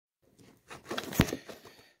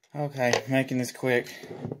Okay, making this quick.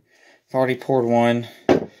 I've already poured one.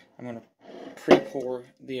 I'm going to pre-pour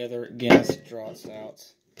the other Guinness draft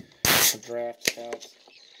stouts. Or draft stouts.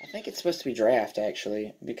 I think it's supposed to be draft,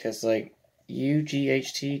 actually. Because, like,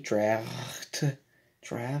 U-G-H-T, draft.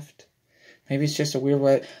 Draft? Maybe it's just a weird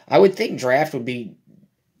way. I would think draft would be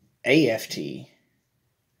A-F-T.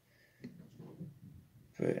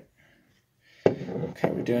 But, okay,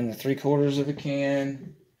 we're doing the 3/4 of a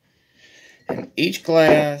can. And each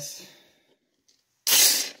glass...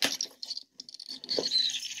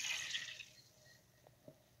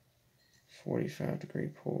 45-degree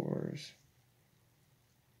pours.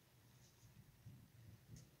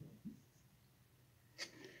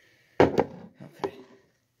 Okay.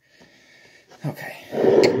 Okay.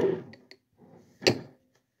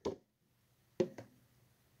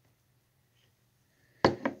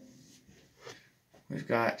 We've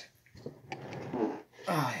got,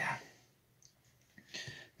 oh yeah,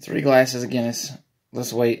 3 glasses of Guinness.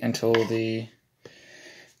 Let's wait until the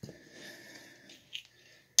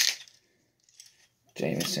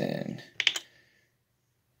Jameson,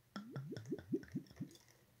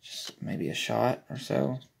 just maybe a shot or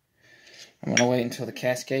so. I'm going to wait until the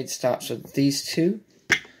cascade stops with these 2.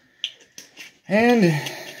 And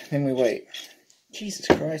then we wait. Jesus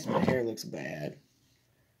Christ, my hair looks bad.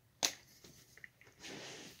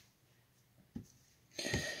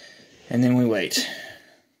 And then we wait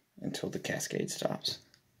until the cascade stops.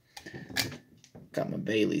 Got my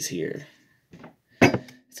Baileys here.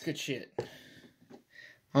 It's good shit.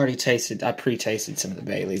 I pre-tasted some of the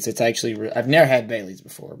Baileys. It's actually, I've never had Baileys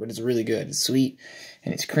before, but it's really good. It's sweet,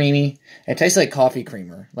 and it's creamy. It tastes like coffee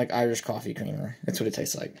creamer, like Irish coffee creamer. That's what it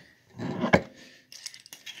tastes like.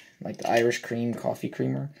 Like the Irish cream coffee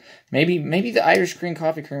creamer. Maybe the Irish cream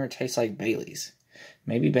coffee creamer tastes like Baileys.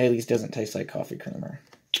 Maybe Baileys doesn't taste like coffee creamer.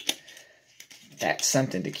 That's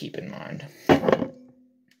something to keep in mind.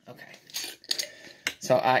 Okay.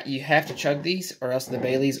 So you have to chug these, or else the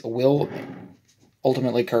Baileys will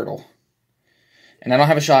ultimately curdle. And I don't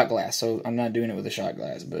have a shot glass, so I'm not doing it with a shot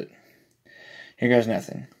glass, but here goes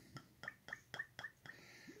nothing.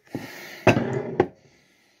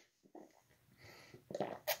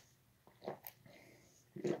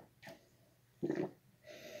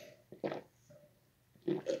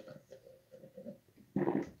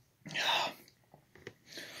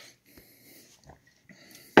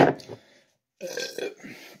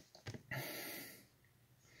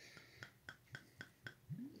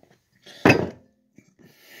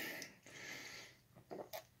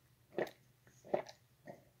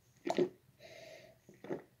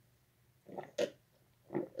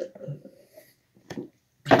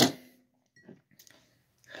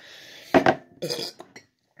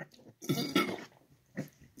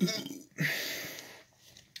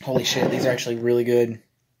 Holy shit, these are actually really good.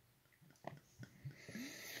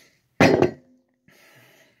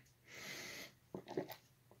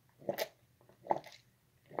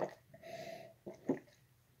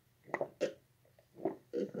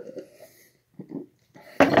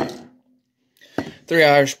 Three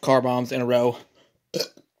Irish car bombs in a row.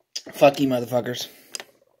 Fuck you, motherfuckers.